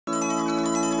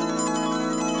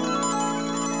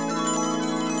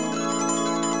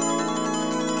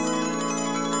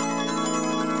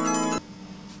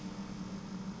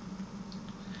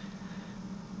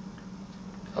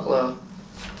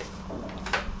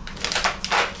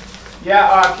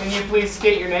Yeah, can you please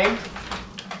state your name?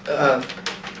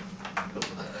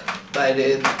 My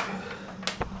name.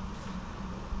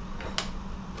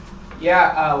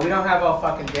 Yeah, we don't have all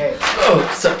fucking day. Oh,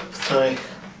 sorry.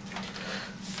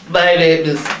 My name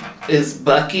is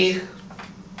Bucky,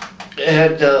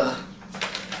 and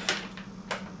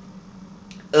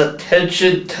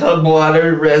attention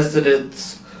Tumwater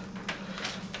residents.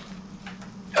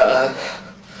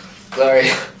 Sorry.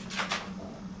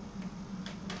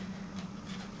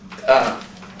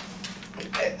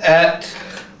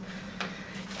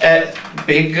 At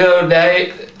bingo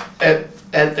night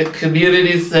at the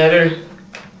community center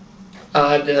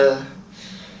on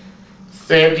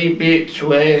Sandy Beach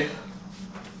Way.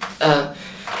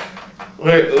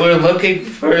 We're looking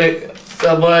for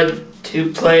someone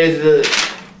to play the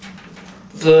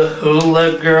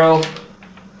hula girl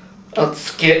on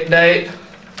skit night.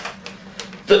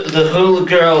 The hula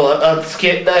girl on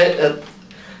skit night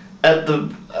at the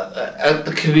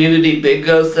community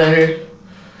bingo center.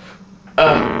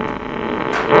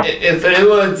 If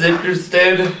anyone's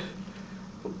interested,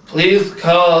 please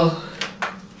call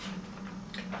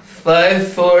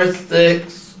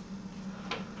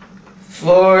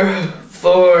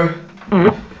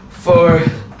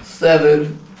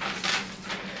 546-4447.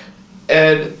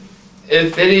 And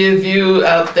if any of you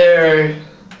out there are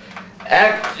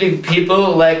acting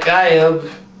people like I am,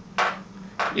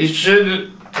 you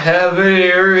shouldn't have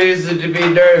any reason to be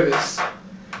nervous.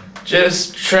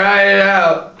 Just try it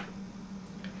out.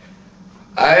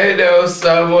 I know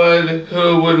someone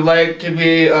who would like to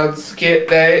be on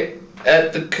skit night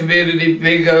at the community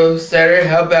bingo center.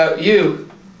 How about you?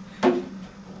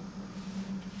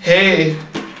 Hey,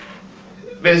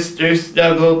 Mr.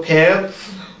 Snuggle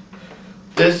Pants.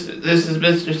 This is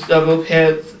Mr. Snuggle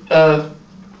Pants.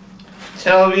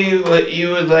 Tell me what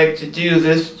you would like to do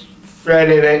this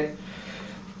Friday night.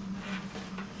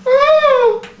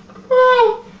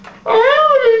 I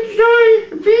would enjoy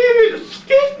being at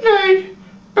skit night,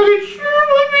 but it sure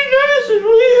would be nice if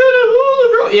we had a hula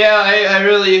girl. Yeah, I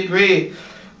really agree,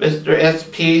 Mr.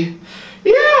 SP.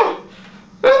 Yeah,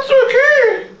 that's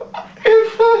okay.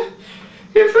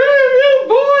 If any of you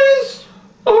boys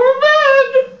or men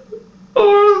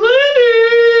or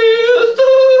ladies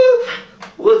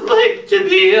would like to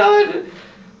be on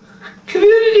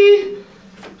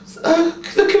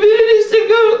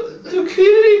the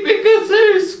community bingo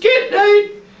center skit night,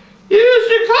 you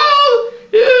should call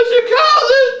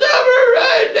this number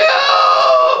right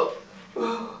now.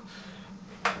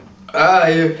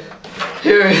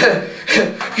 You're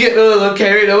getting a little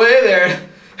carried away there.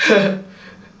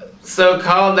 So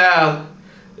call now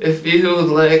if you would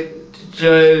like to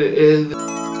join in.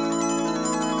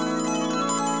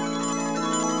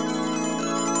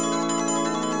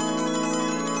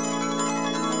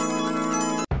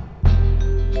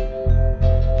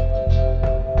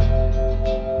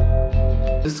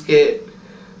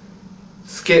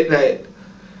 Skit night,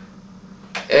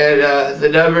 and the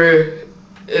number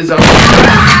is on.